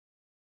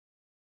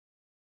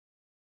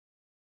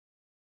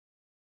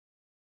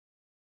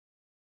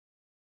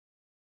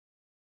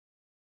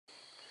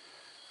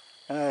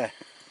I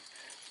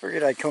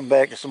figured I'd come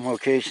back to some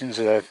locations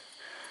that I've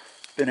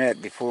been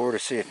at before to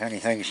see if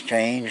anything's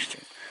changed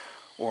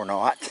or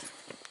not.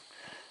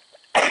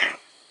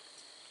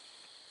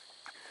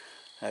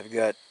 I've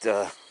got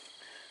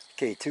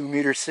K2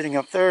 meters sitting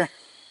up there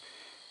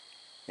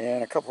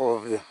and a couple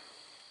of the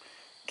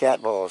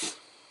cat balls.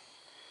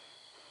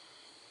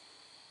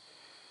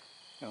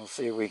 We'll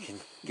see if we can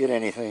get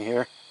anything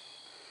here.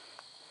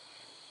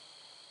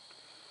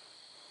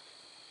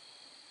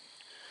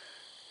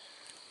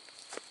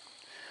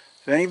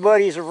 If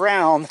anybody's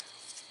around,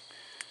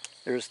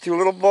 there's two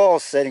little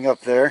balls sitting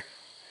up there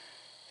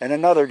and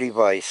another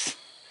device.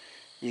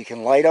 You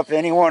can light up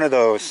any one of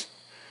those.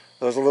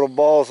 Those little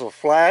balls will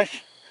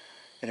flash,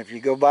 and if you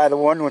go by the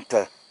one with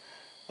the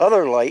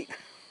other light,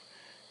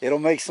 it'll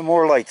make some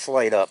more lights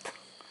light up.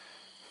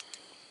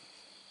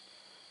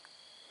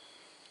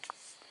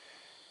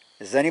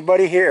 Is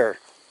anybody here?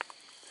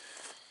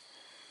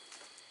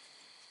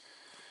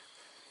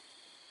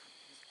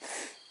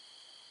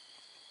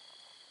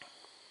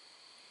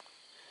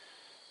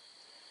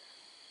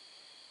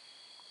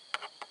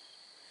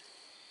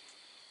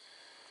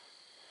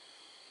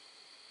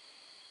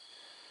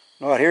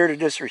 Not here to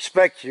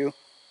disrespect you.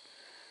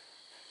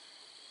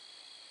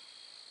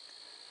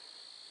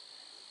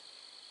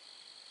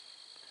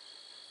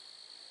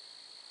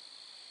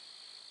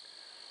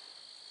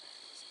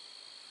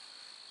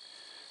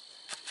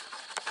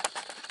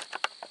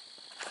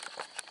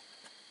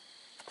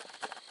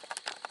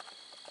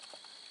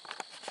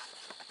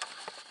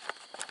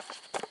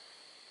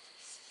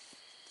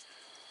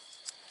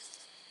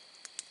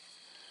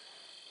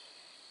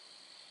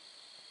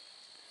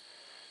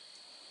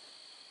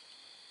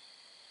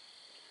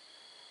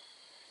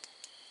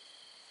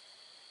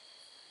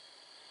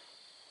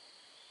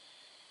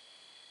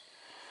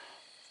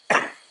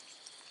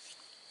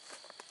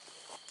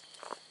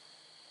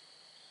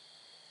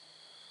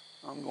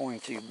 I'm going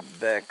to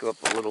back up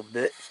a little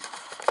bit,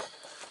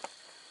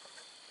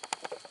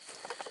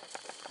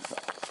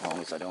 as long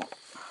as I don't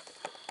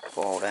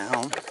fall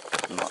down,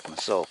 knock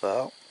myself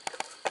out.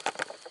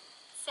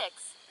 6.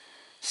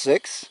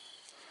 6?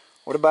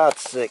 What about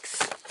 6?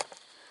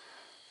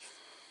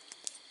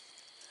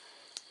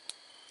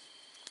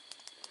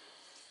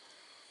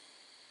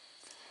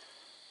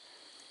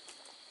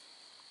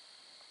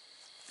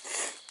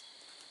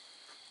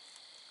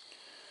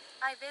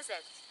 I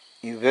visit.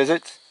 You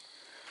visit?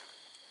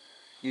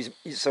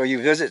 So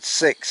you visit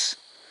 6.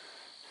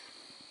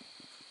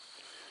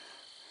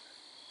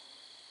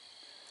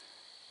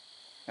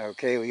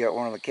 Okay, we got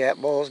one of the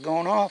cat balls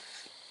going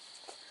off.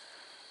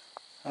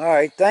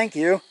 Alright, thank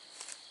you.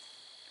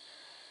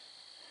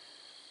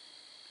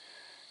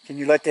 Can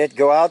you let that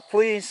go out,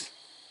 please?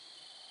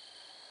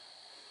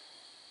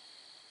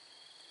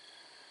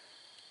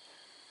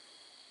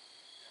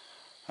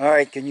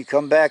 Alright, can you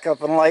come back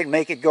up and light and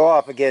make it go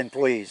off again,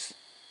 please?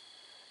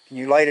 Can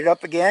you light it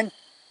up again?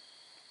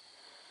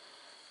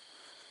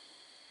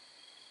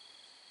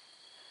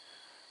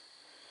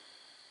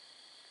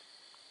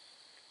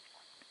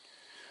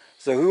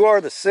 So who are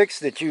the 6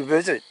 that you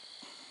visit?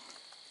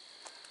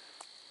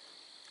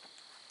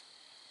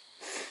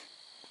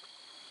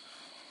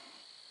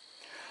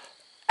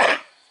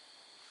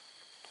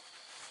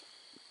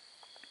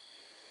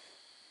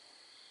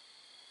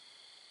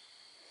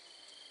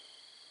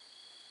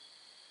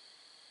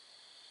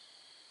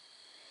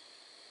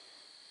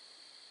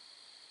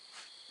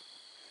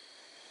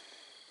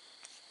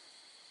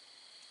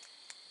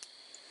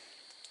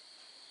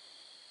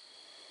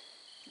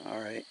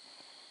 Alright.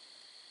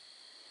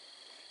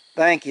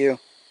 Thank you.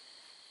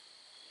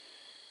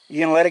 You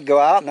can let it go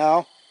out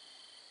now.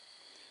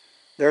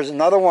 There's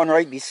another one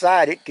right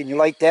beside it. Can you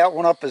light that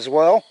one up as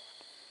well?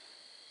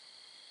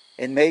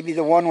 And maybe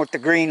the one with the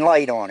green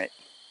light on it.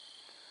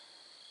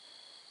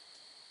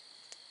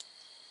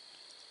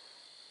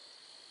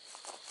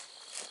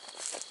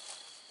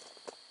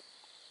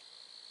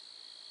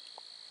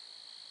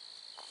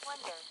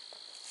 Wonder.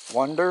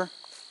 Wonder?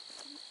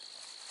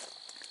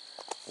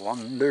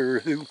 Wonder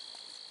who?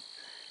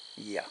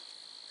 Yeah.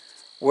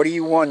 What do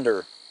you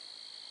wonder?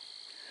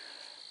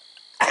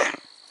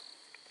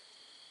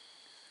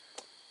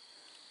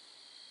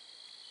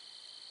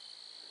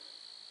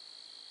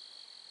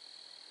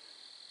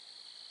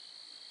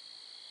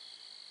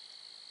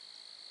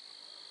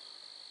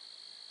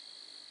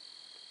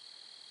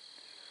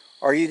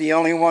 Are you the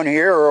only one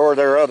here, or are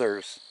there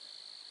others?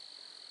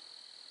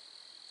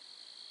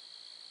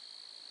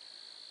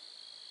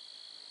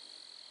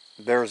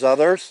 There's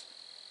others?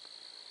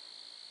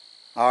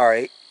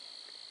 Alright.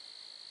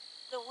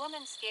 The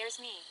woman scares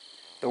me.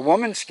 The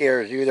woman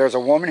scares you. There's a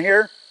woman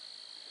here?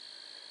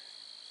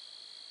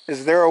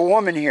 Is there a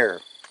woman here?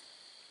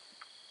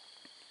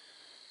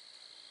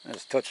 I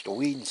just touched a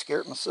weed and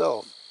scared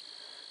myself.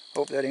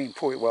 Hope that ain't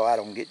poison. Well, I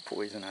don't get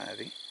poison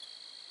ivy.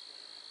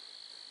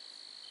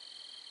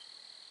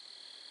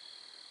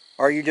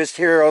 Are you just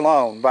here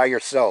alone, by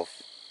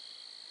yourself?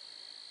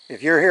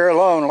 If you're here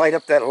alone, light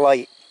up that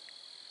light.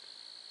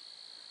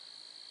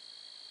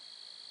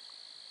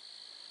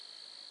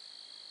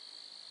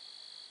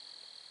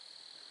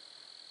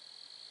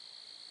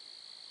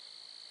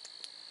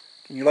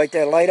 Can you light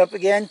that light up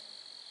again?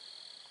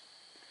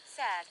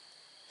 Sad.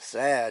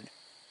 Sad.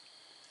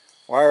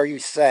 Why are you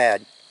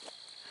sad?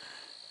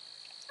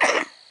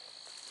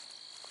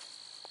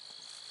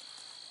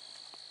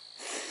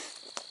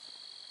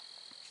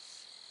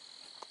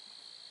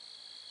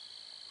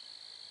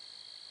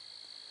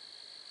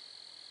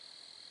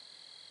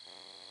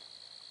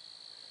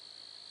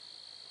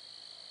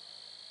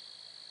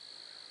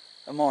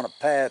 I'm on a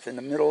path in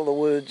the middle of the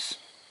woods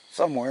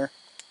somewhere.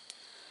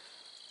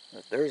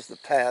 But there's the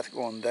path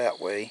going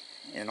that way,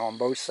 and on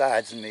both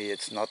sides of me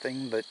it's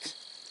nothing but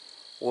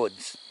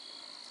woods.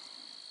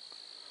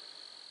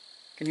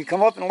 Can you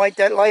come up and light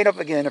that light up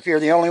again if you're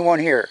the only one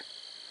here?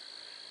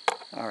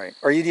 Alright,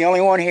 are you the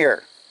only one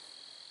here?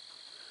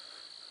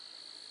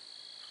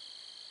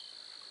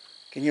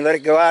 Can you let it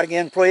go out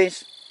again,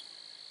 please?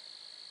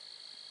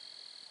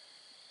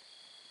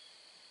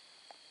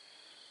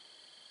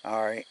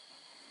 Alright.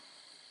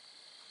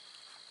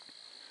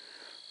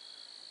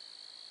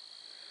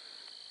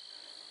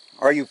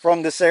 Are you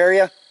from this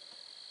area?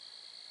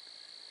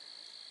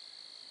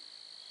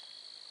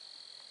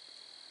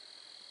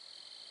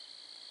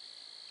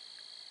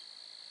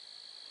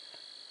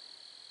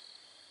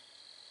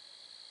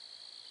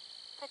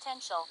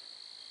 Potential.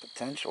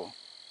 Potential.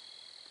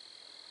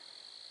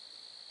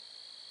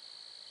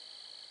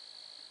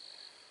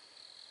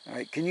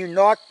 Alright, can you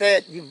knock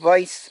that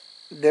device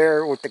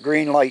there with the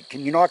green light?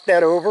 Can you knock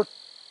that over?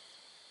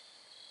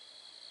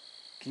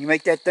 Can you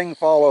make that thing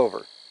fall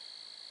over?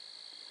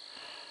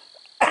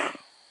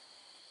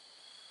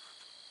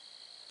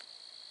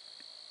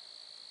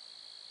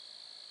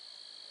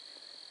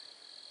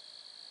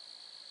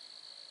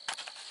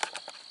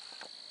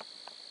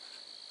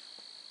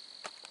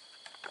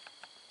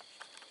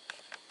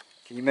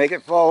 Can you make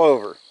it fall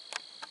over?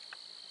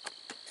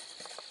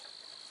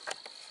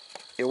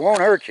 It won't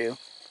hurt you.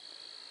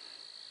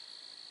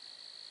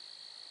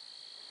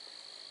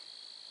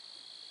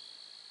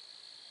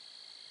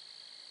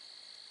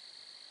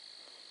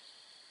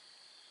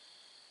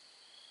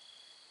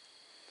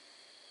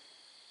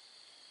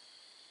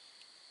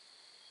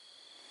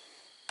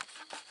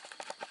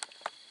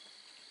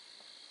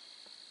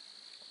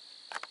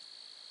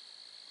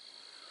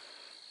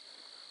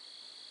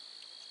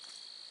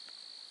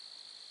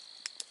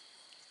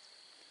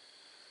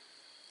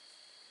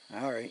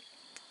 Alright.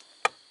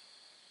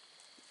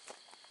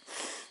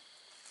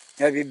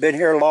 Have you been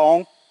here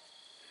long?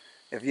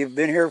 If you've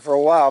been here for a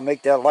while,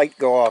 make that light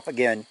go off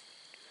again.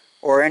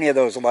 Or any of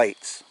those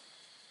lights.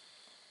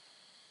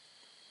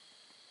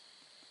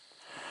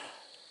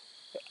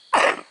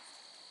 I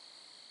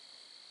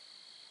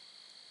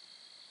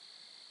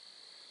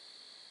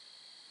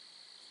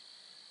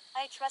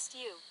trust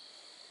you.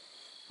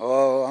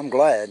 Oh, I'm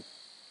glad.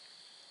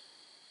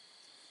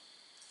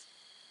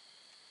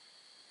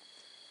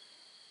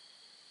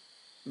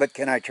 But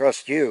can I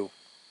trust you?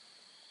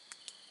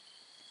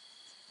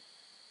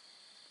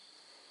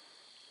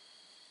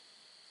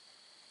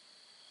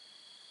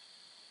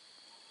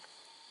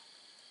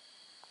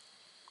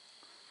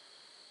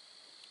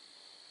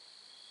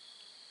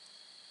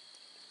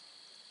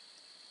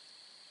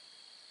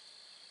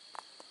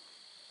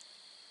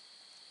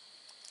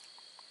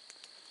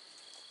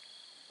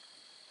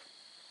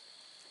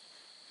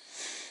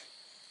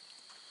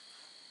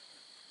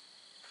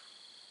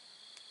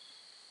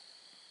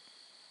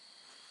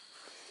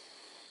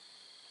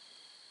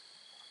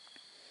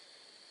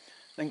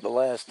 I think the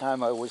last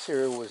time I was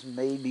here was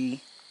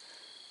maybe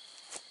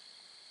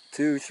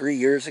 2-3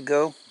 years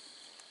ago.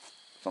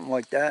 Something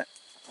like that.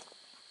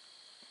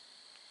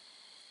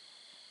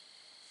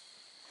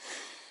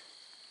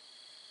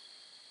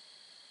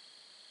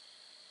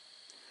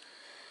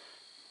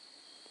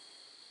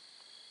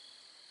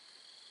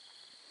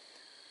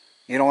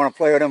 You don't want to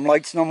play with them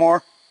lights no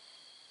more?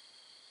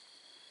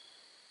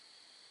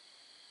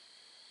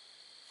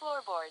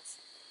 Floorboards.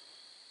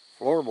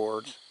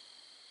 Floorboards?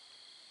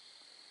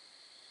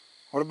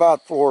 What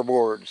about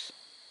floorboards?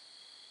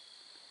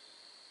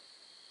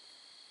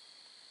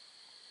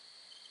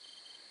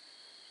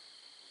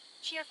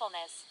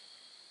 Cheerfulness.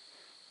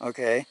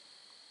 Okay.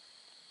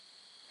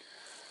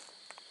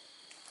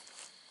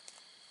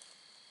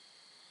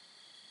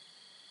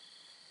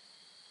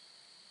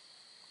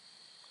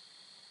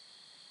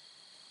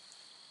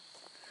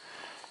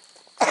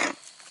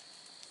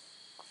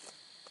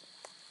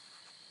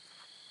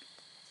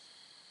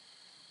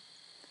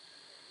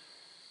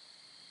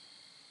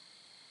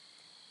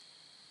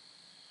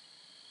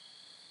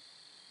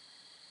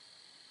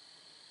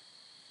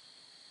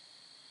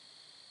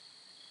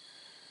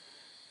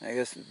 I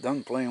guess I'm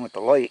done playing with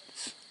the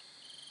lights.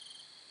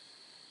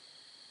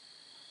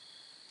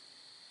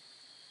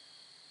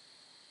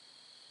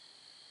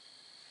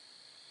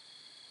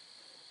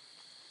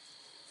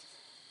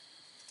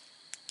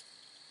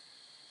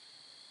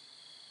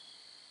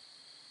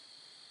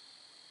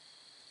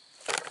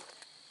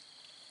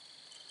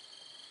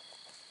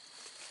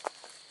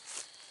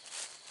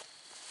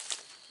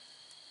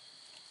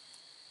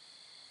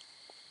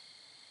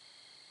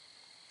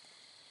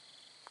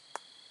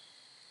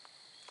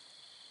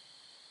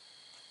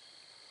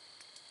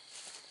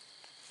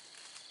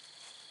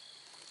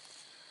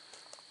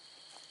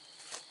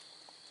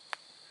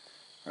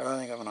 I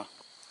think I'm gonna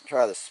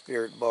try the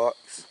spirit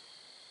box.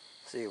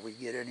 See if we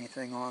get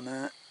anything on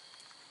that.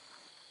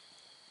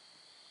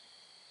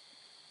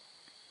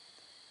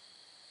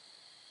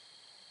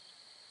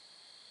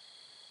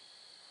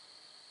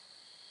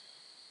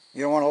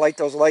 You don't want to light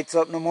those lights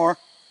up no more?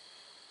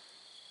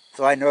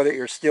 So I know that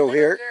you're still Little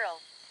here.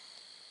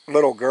 girl.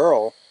 Little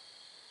girl?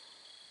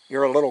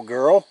 You're a little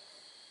girl?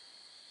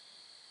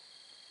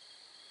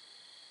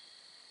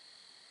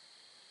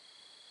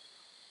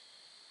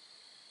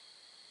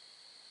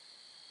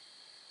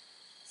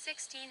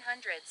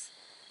 $1600s.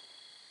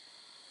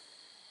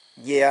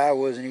 Yeah, I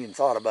wasn't even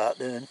thought about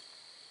then.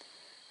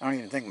 I don't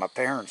even think my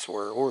parents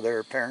were, or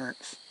their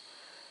parents.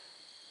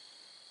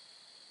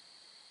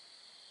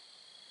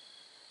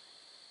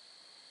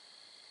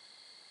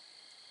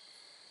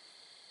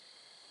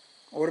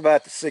 What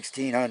about the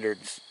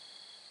 1600s?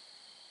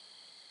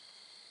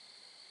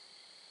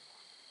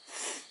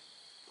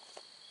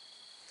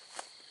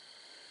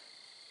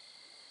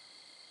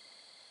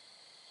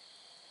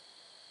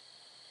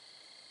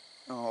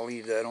 I'll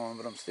leave that on,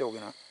 but I'm still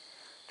going to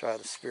try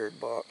the spirit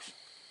box.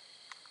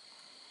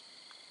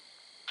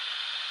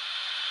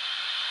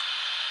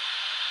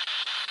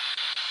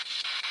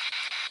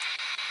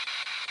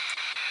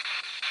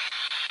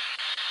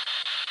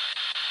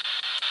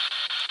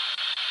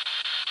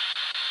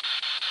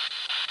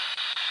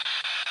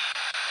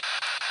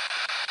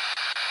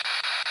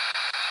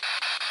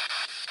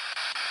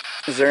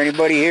 Is there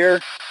anybody here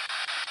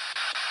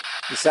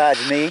besides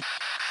me?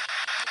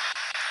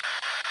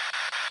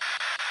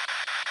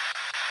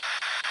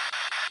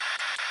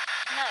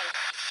 Knife.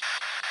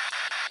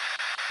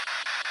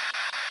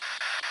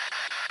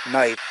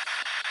 Knife.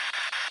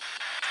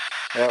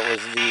 That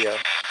was the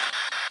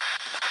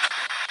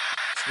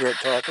spirit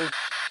talker.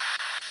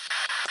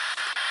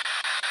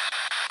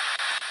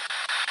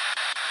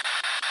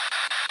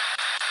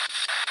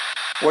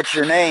 What's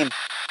your name?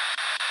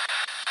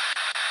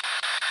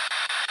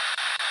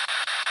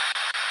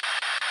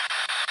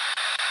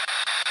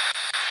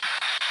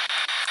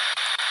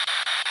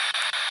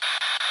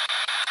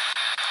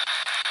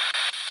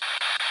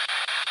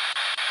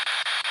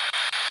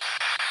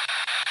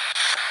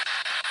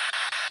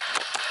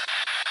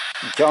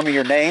 Can you tell me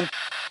your name?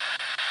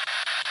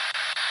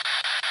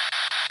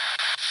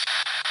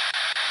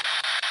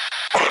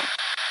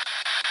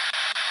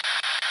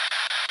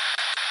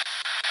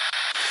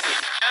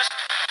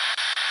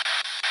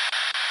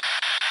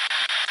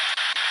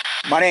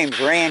 My name's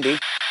Randy.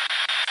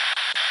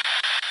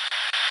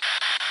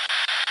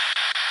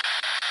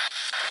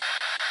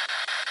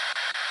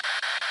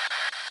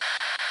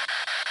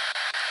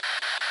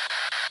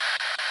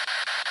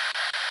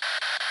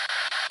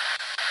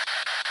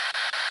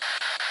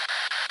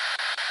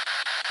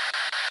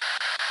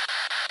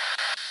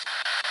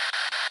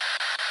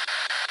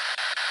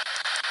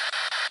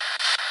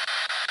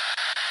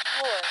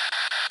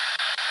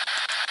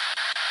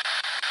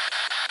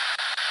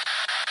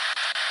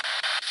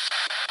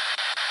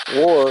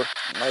 War,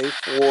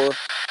 knife, war.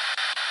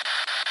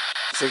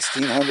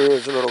 1600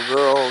 is a little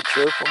girl,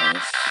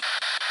 cheerfulness.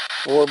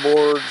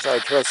 Floorboards, I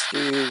trust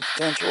you,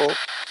 potential.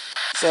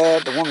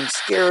 Sad, the woman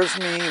scares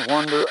me.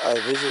 Wonder, I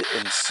visit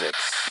in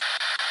 6.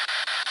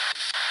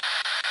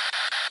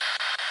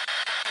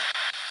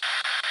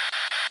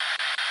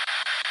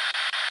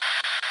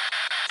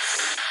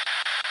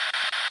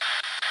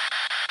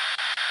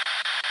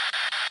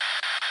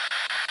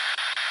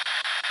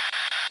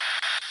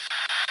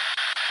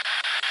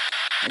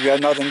 You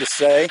got nothing to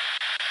say?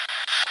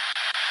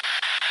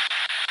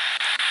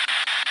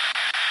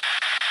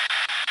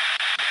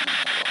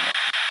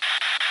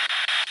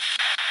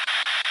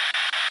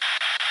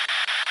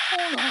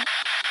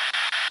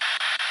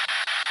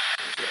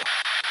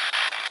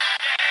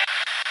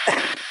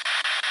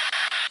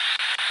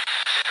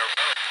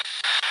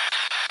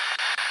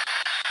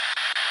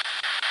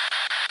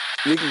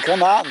 You can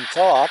come out and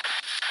talk.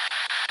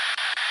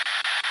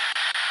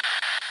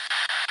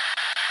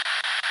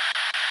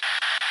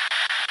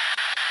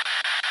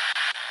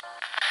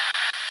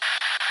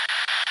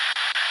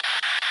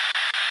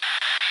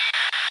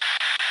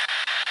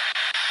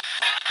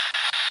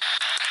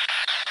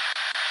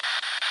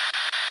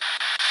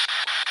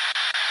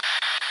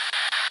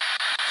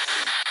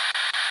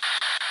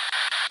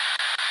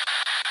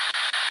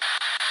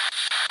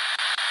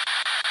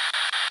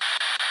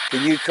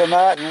 Can you come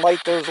out and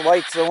light those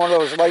lights, one of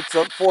those lights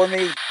up for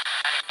me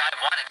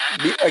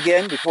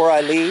again before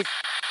I leave?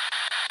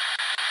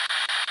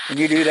 Can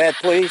you do that,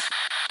 please?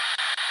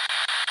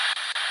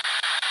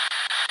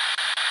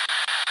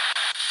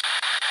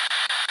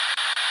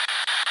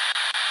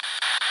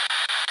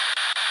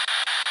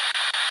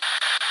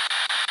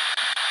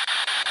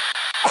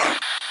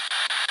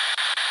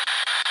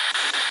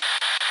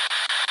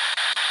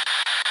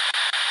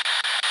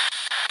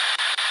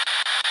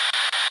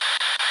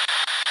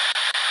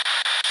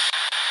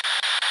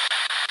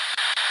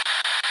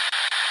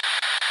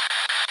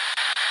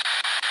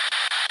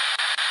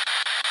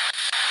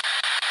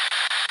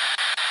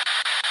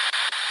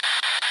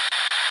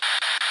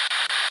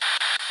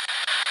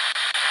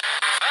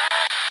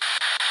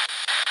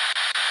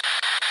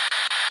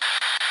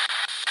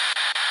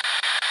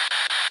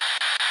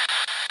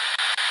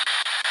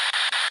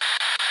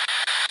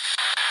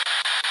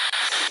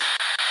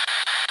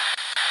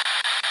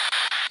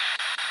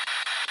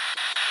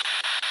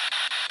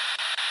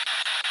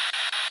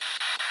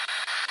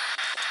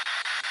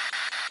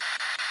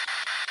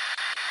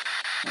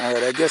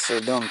 Alright, I guess they're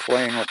done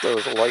playing with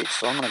those lights,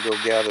 so I'm going to go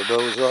gather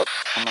those up.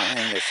 I'm going to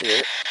hang this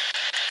here.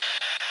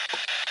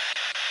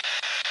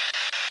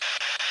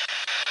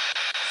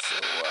 So,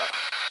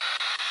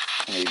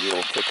 maybe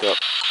it'll pick up.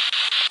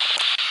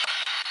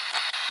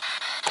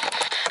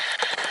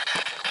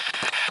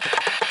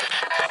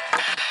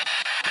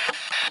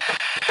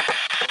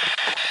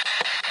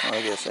 Well,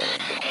 I guess that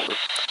ain't going to work.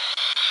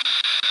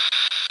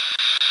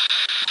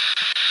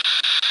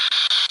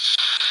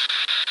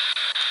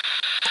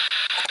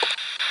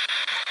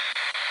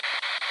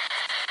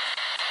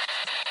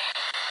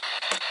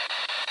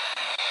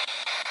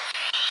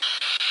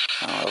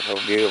 I don't know if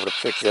I'll be able to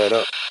pick that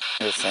up.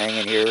 Just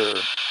hanging here, or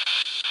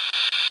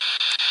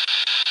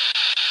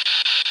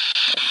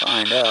I'll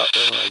find out,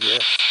 though, I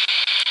guess.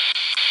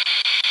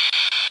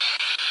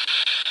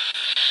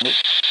 Nope.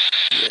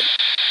 Yeah.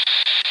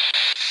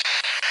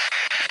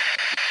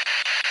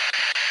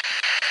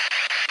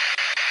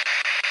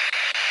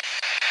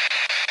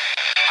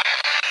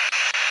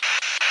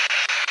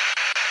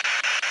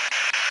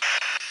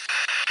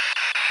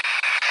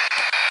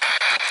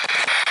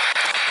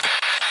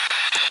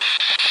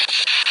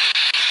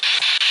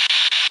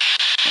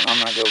 I'm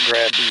going to go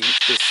grab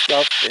this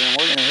stuff, and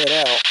we're going to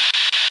head out,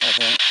 I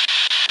think.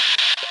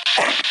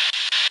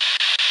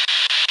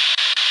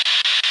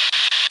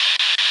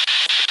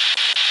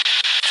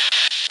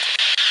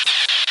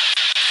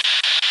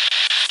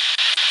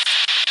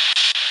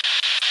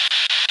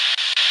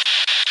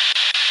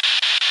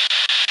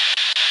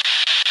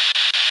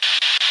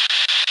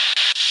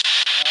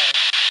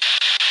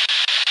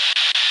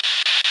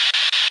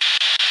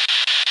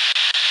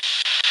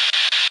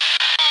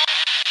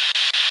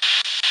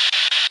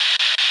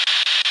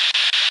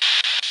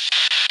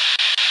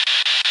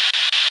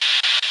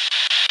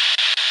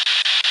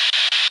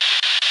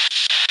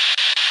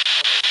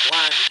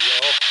 Blinded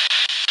y'all.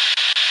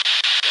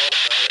 Thought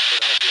about it,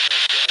 but I'll be a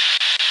nice guy.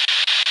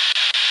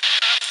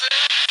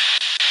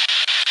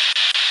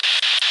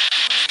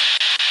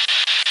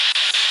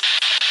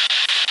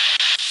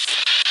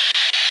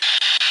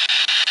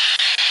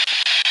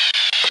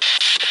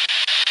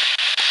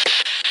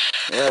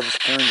 Yeah, I just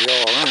turned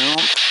y'all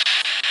around.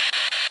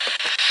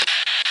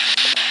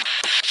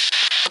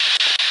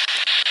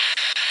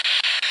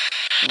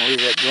 I'll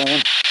leave that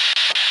going.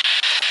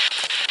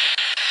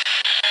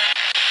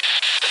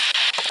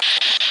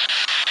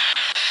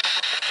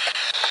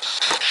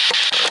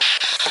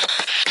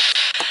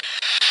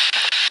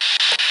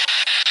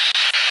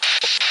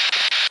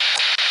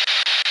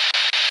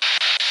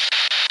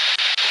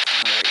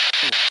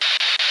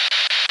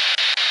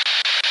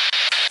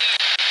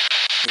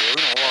 Yeah, we're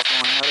gonna walk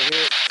on out of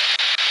here.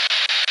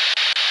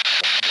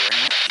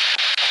 Branch.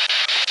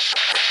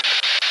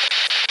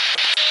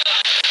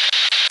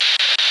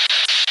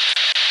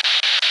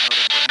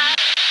 Another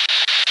branch.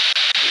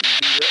 Getting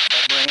beat up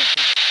by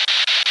branches.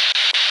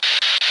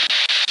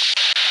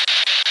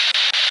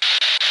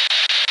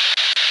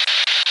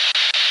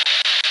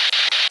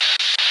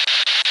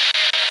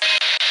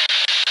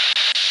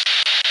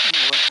 You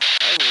know what?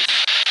 I was,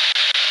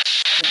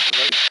 I think,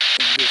 right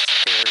in this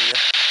area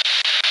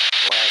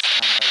last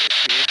time I was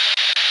here.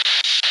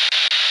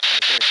 I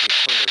was actually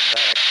further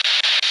back.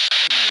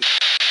 Right.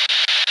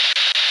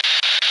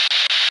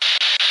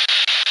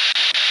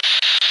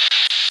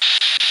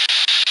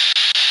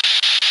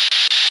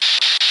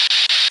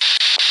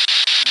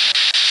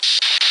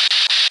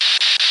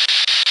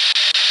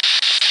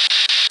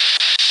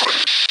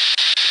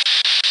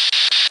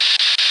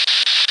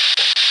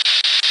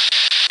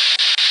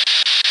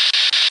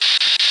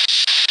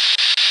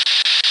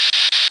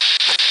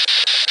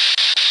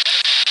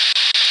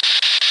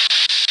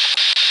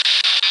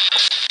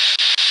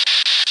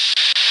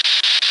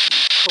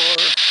 Car.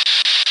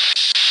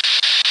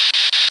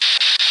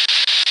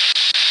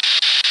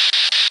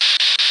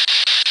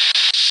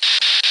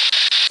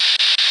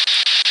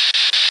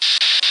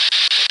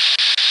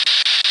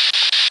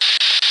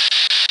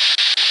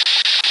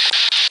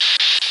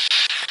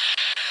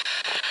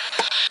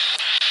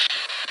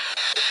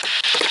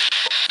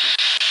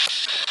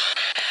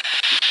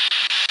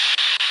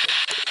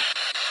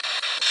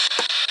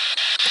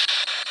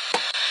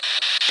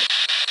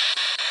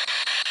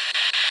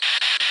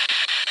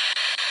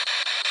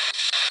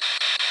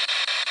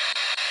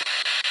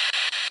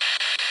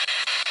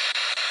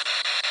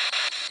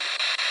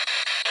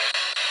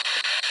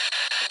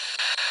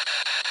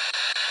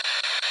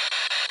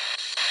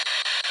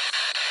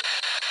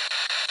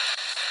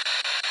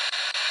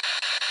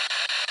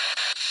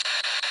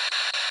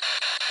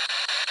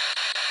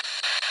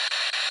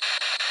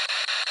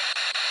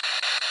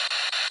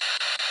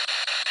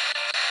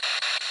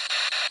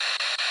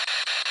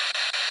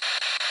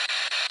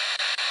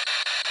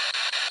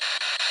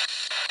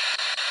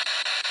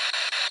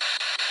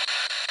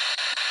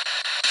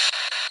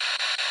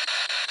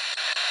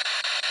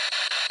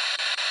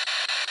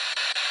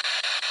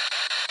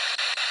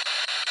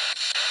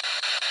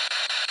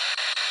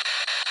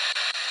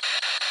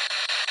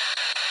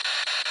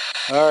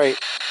 All right.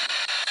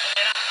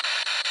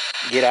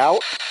 Get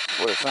out.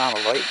 What it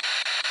sounded like.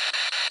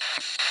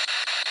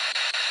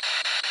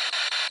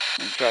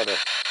 try the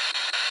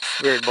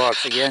spirit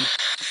box again.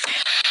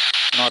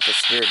 Not the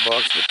spirit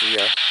box, but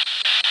the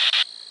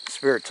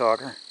spirit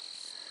talker.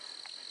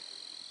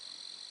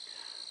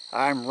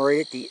 I'm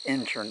right at the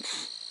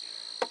entrance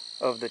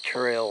of the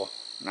trail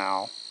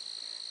now.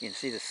 You can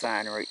see the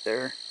sign right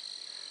there.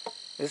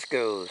 This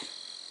goes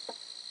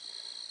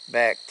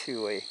back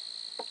to a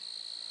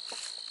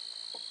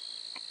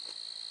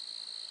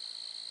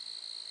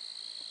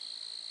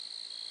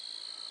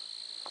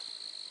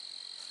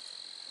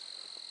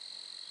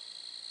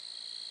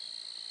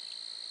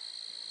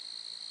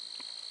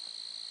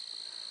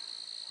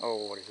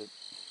what is it?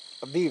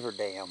 A beaver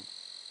dam.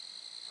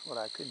 That's what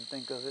I couldn't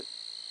think of it.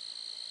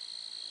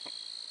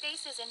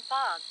 Faces in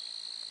fog.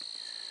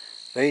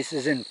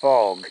 Faces in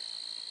fog.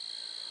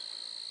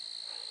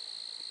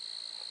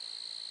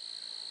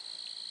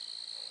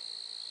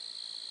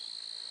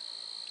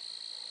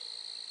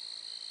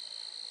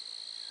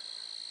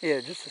 Yeah,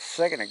 just a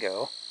second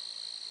ago.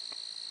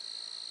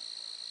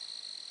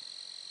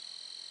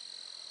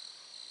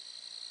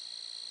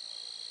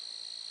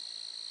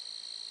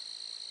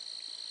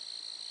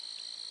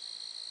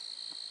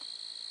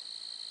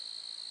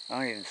 I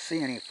don't even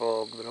see any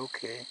fog, but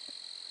okay.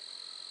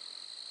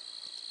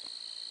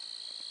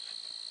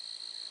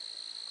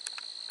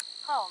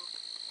 Home.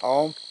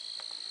 Home.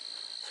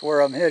 That's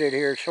where I'm headed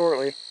here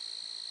shortly.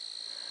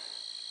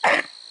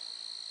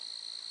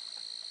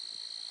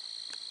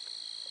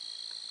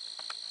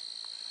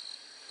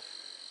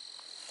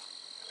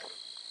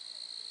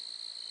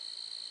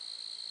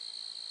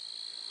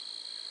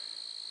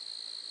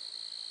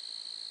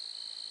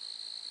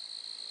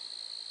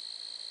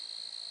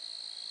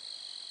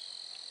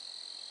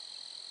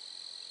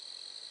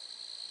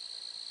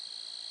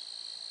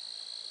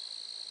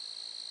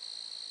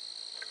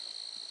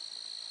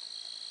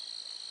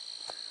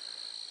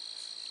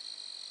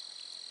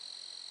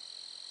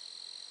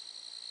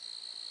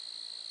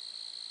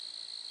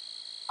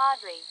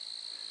 Audrey.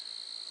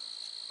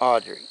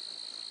 Audrey.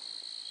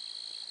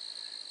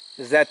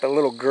 Is that the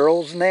little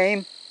girl's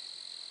name?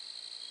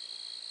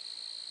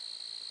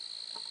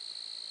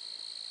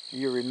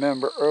 You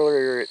remember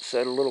earlier it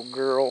said a little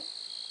girl.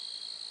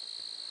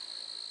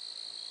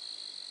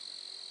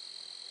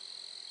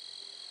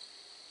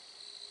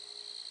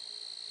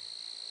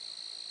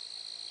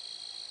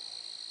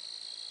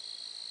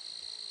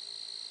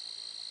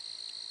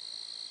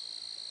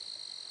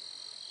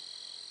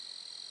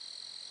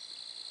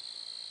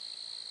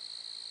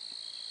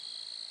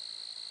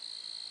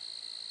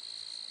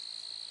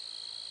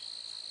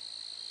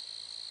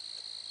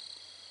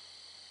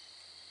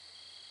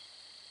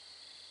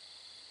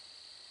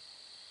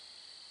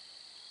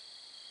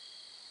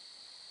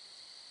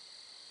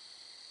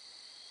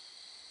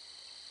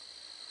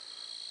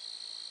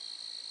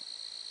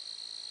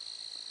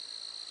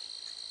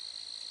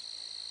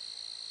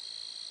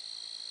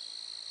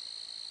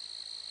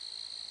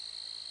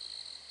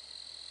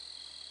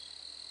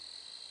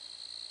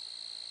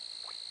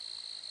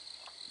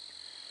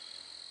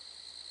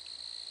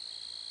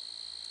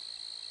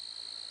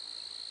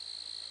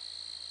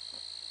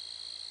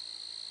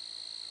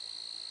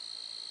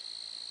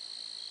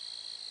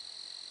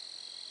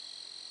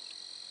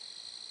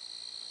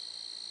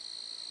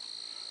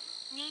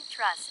 Need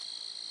trust.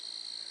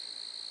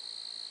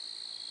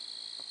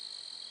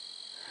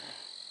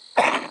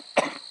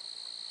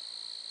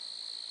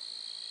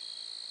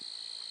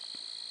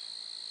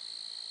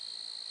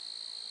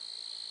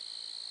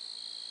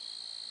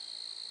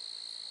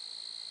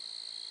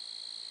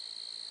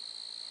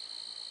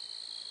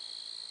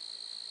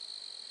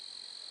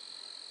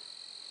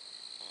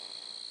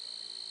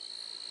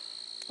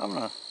 I'm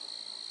gonna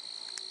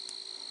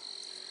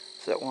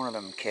set one of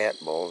them cat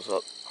balls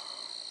up.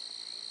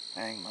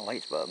 Dang, my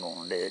light's about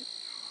going dead.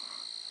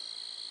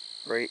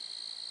 Right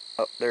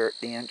up there at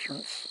the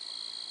entrance.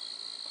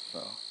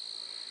 So,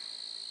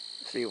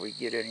 see if we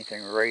get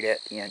anything right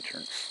at the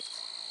entrance.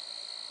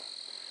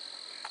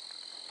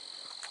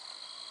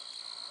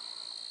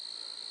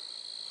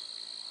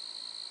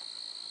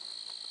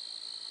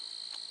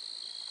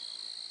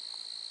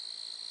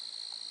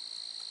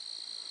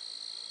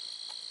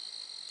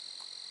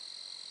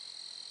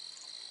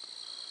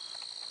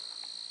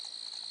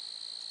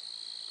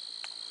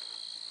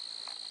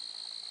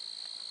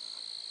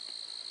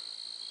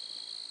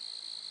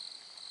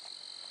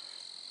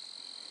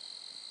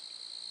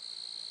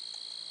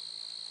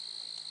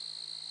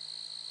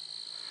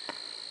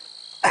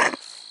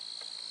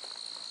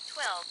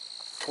 Twelve.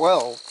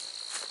 12.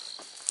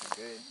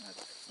 Okay,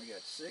 we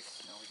got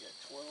 6, now we got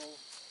 12.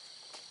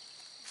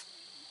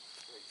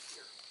 Right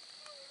here.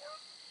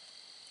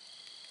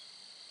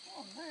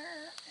 One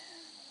there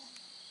and one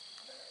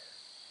there.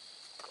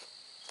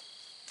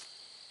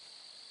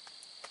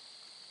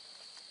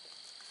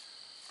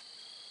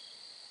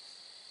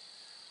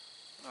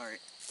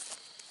 Alright.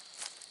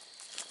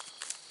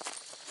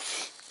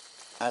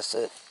 I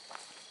set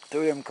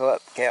 3 of them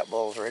cat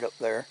balls right up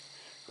there,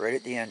 right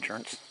at the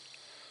entrance.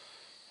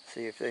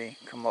 See if they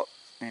come up,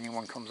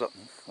 anyone comes up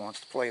and wants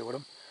to play with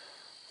them.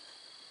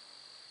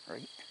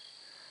 Right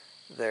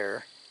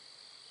there.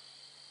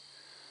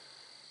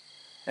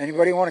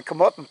 Anybody want to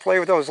come up and play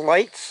with those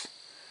lights?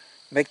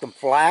 Make them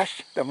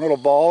flash, them little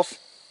balls.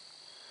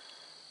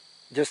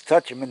 Just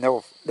touch them and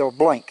they'll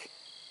blink.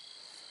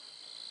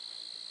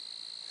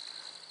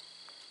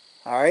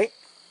 All right?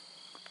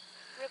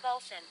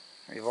 Revulsion.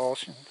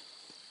 Revulsion.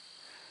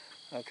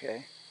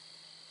 Okay.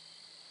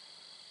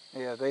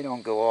 Yeah, they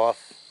don't go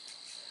off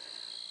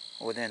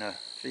within a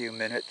few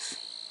minutes.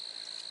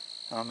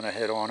 I'm going to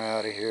head on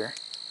out of here.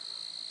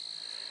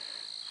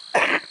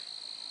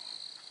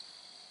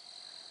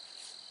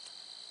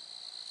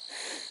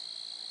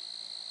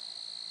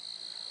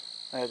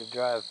 I had to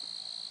drive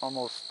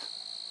almost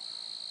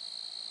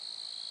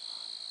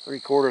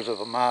 3/4 of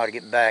a mile to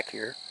get back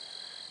here.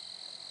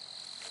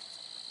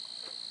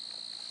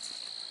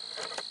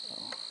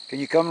 Can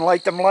you come and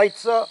light them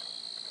lights up?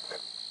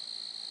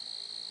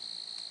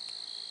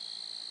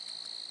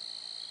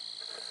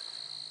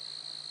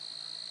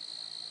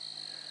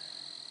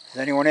 Is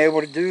anyone able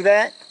to do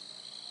that?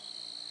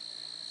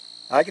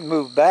 I can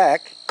move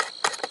back.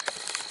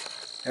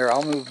 Here,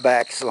 I'll move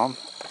back some.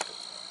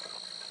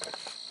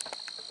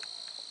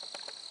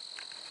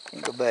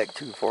 Can't go back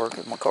too far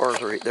because my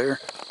car's right there.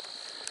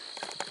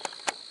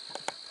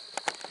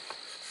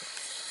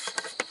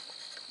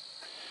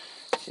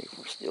 See if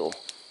we're still...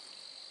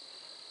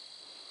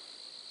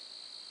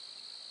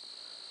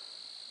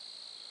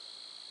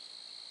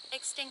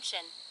 Extinction.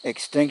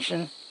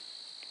 Extinction.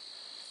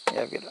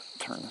 Yeah, I've got to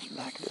turn this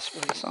back this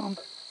way some.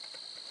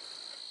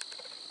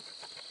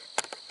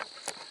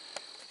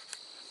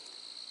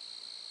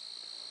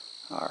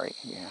 Alright,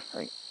 yeah,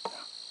 right.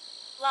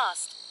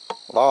 Lost.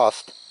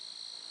 Lost.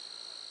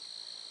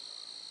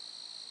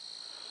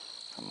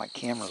 My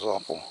camera's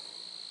awful.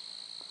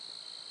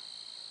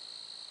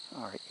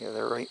 Alright, yeah,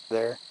 they're right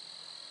there.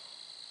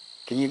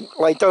 Can you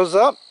light those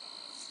up?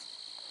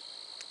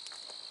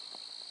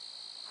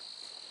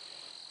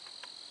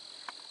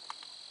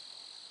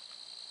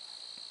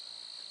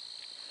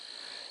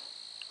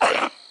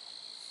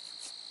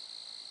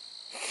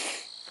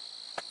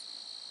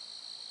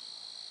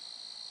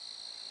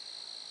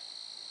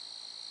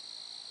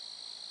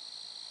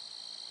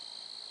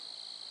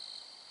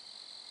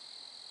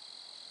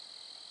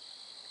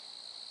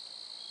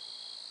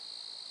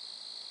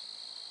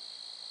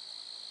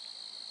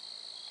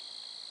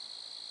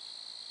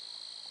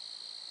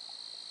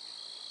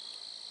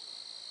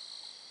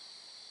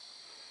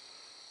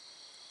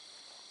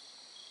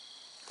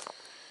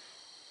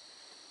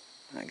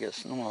 I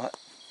guess not.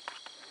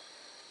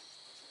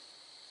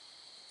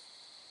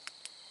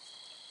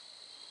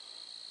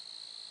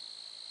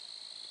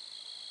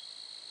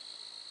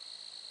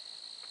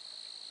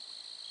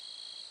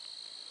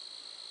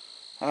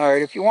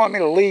 Alright, if you want me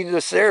to leave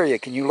this area,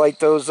 can you light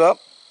those up?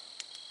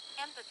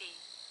 Empathy.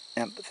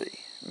 Empathy.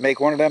 Make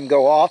one of them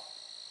go off.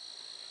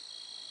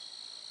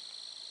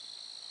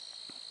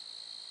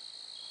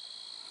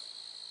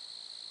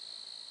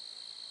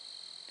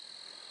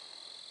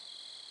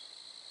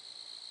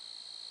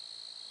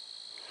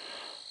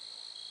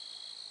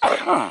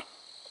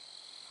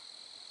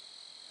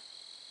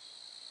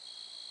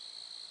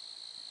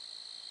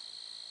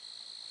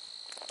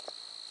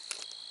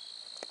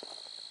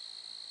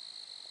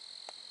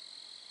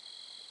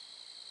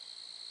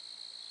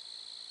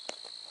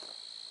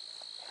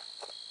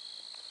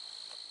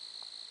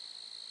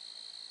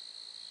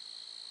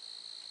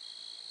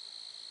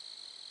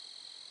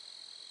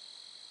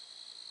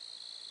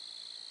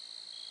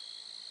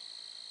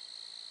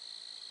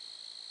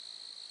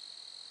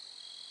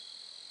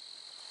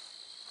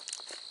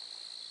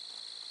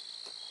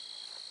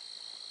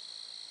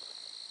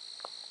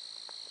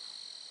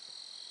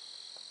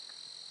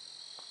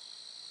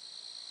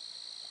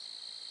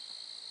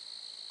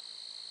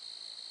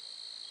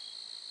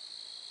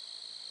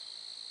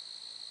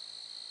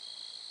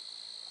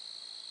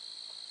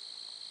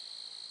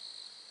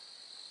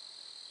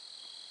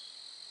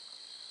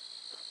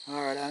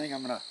 Alright, I think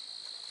I'm going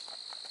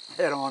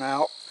to head on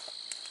out.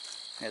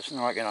 It's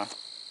not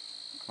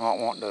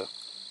wanting to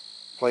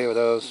play with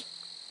those.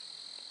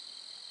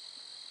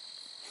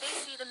 They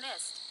see the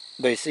mist.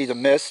 They see the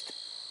mist.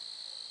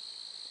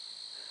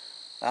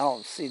 I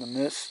don't see the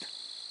mist.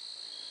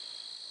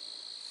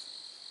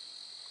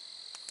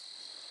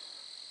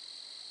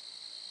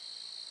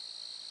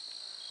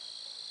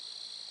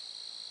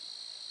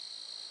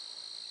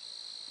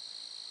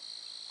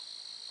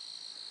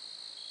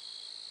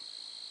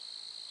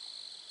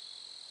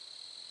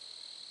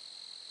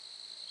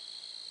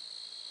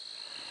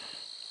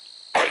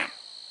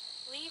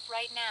 Leave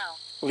right now.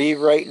 Leave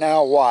right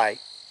now? Why?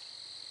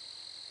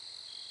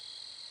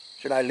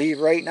 Should I leave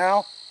right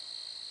now?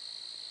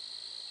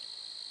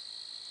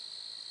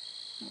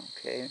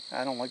 Okay,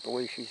 I don't like the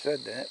way she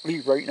said that.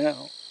 Leave right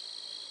now.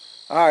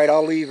 Alright,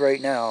 I'll leave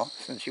right now,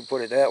 since you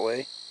put it that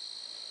way.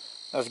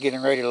 I was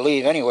getting ready to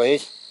leave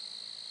anyways.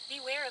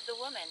 Beware of the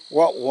woman.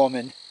 What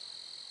woman?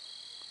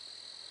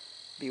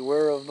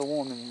 Beware of the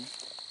woman.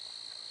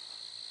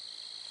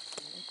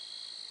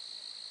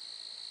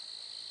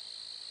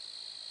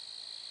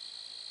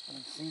 I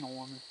haven't seen a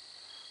woman.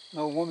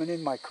 No woman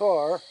in my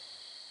car.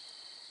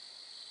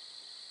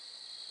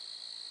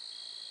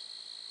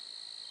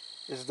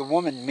 Is the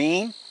woman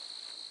mean?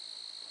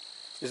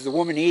 Is the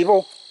woman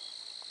evil?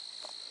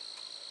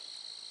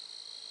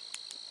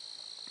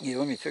 Yeah,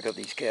 let me pick up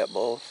these cat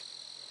balls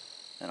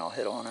and I'll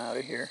head on out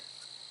of here.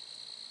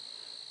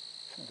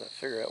 Since I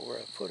figure out where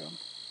I put them.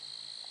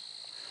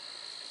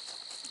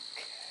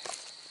 Okay.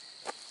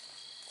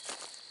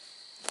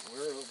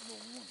 Where is the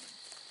woman?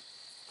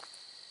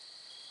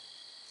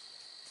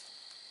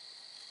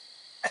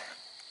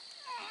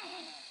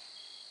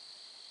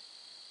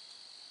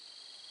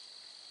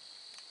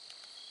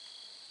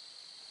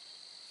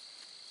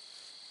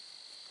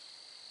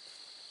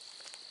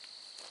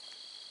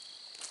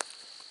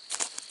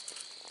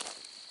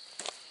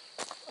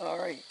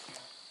 Alright.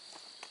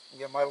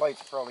 Yeah, my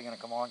light's probably going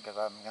to come on because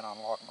I'm going to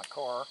unlock my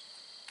car.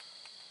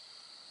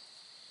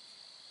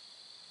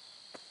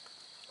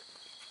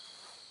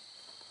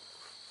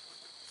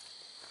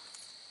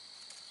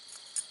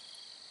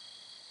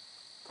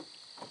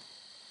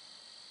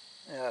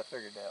 Yeah, I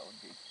figured that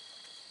would be.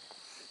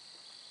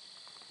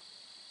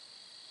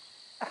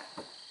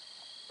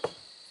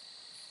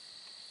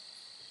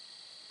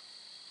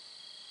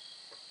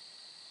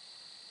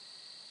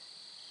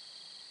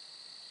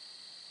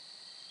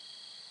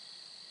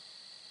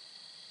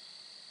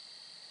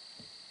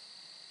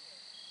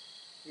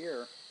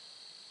 Here.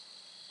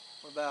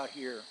 What about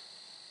here?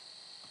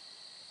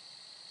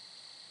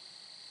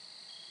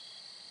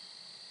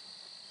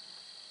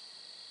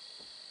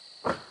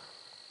 Well,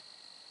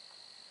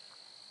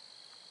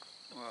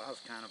 that was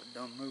kind of a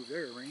dumb move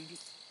there, Randy.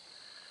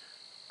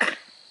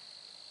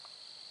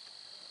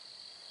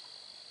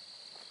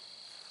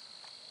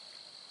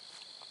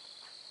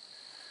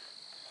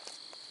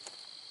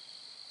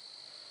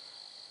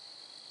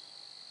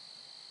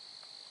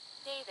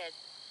 David.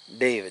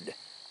 David.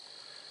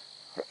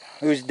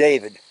 Who's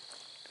David?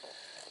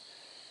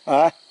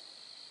 Huh?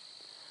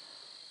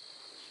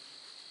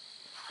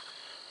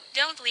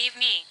 Don't leave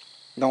me.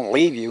 Don't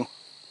leave you.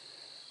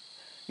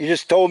 You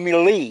just told me to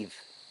leave.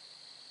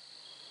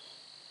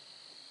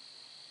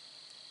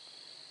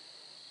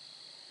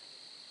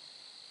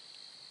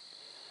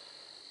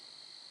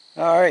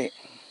 Alright.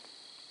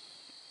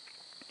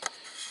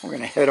 We're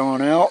going to head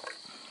on out.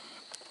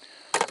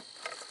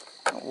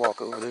 I'll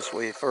walk over this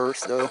way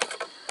first, though.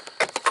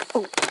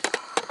 Oh,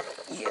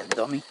 yeah,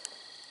 dummy.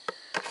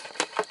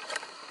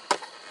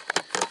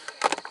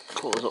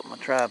 Close up my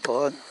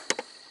tripod.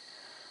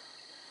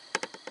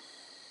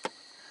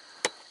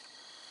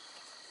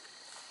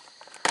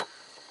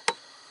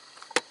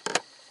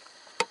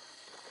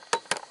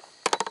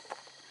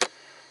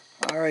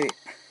 Alright.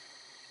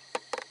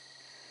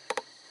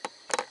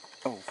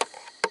 Oh,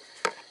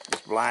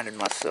 just blinded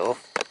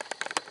myself.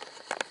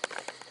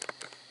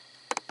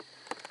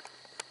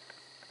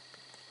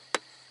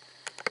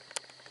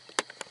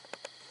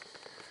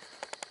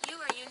 You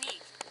are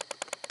unique.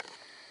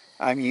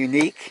 I'm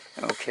unique?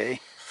 Okay.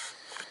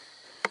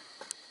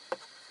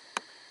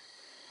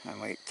 I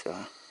might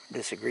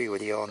disagree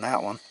with you on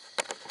that one.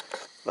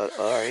 But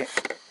alright.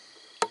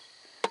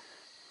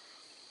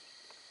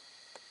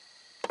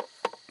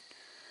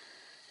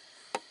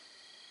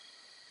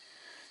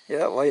 Yeah,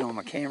 that light on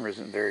my camera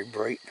isn't very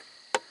bright.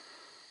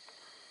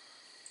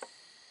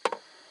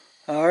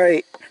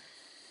 Alright.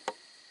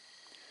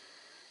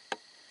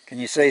 Can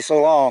you say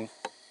so long?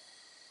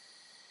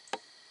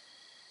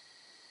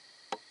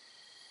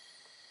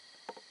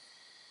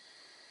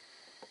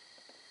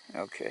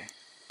 Okay.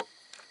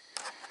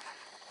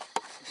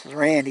 This is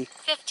Randy.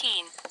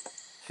 15.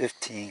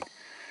 15.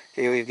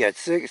 Okay, we've got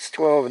 6,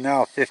 12, and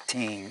now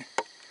 15.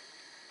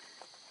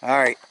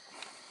 Alright.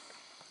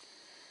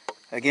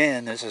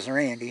 Again, this is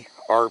Randy,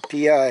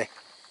 RPI.